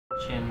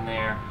chin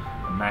there,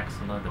 the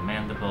maxilla, the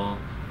mandible.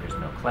 There's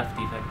no cleft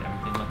defect,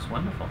 everything looks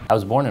wonderful. I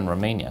was born in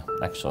Romania,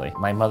 actually.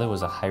 My mother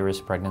was a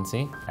high-risk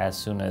pregnancy. As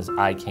soon as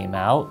I came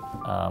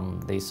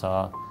out, they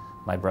saw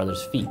my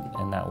brother's feet,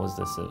 and that was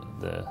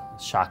the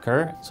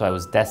shocker. So I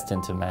was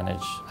destined to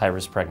manage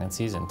high-risk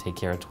pregnancies and take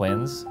care of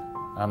twins.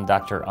 I'm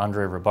Dr.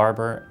 Andrei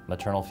Rebarber,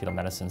 maternal-fetal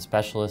medicine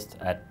specialist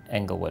at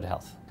Englewood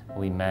Health.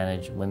 We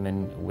manage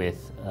women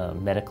with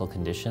medical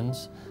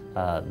conditions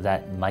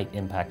that might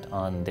impact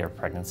on their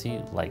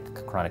pregnancy,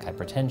 like chronic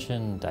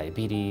hypertension,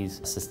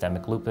 diabetes,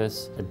 systemic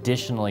lupus.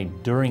 Additionally,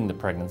 during the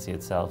pregnancy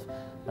itself,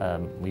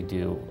 we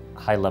do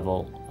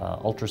high-level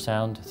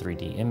ultrasound,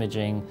 3D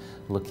imaging,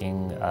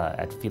 looking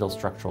at fetal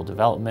structural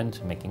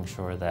development, making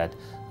sure that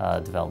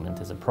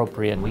development is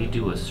appropriate. We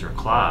do a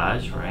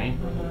cerclage, right?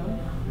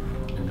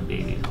 And the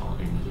baby's all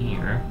in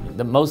here.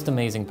 The most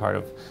amazing part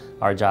of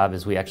our job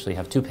is we actually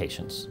have two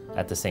patients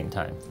at the same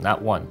time,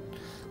 not one.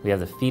 We have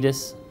the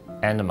fetus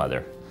and the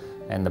mother,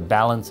 and the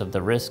balance of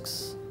the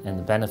risks and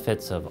the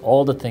benefits of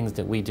all the things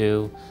that we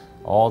do,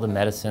 all the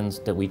medicines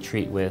that we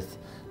treat with,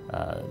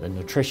 the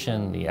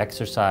nutrition, the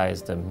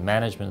exercise, the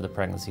management of the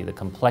pregnancy, the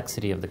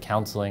complexity of the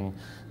counseling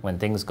when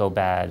things go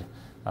bad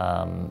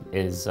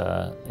is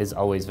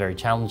always very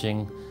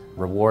challenging,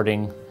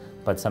 rewarding,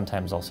 but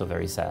sometimes also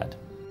very sad.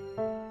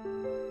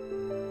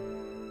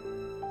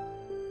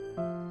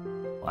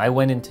 I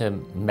went into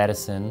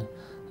medicine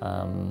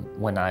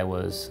when I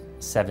was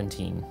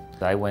 17.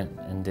 I went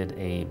and did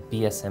a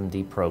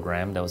BSMD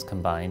program that was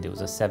combined. It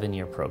was a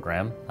 7-year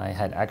program. I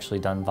had actually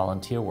done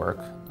volunteer work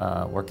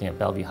working at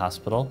Bellevue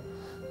Hospital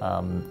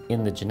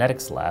in the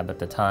genetics lab at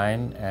the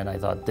time, and I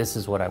thought, this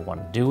is what I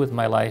want to do with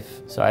my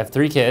life. So I have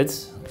 3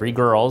 kids, 3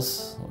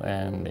 girls,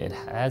 and it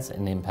has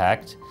an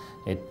impact.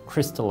 It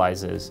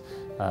crystallizes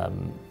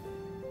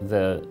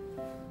the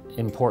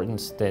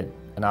importance that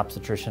an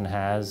obstetrician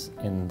has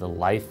in the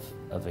life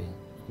of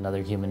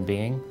another human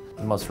being.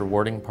 The most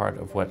rewarding part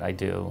of what I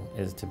do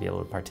is to be able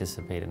to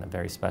participate in a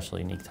very special,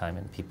 unique time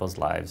in people's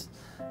lives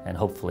and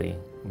hopefully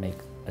make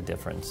a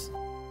difference.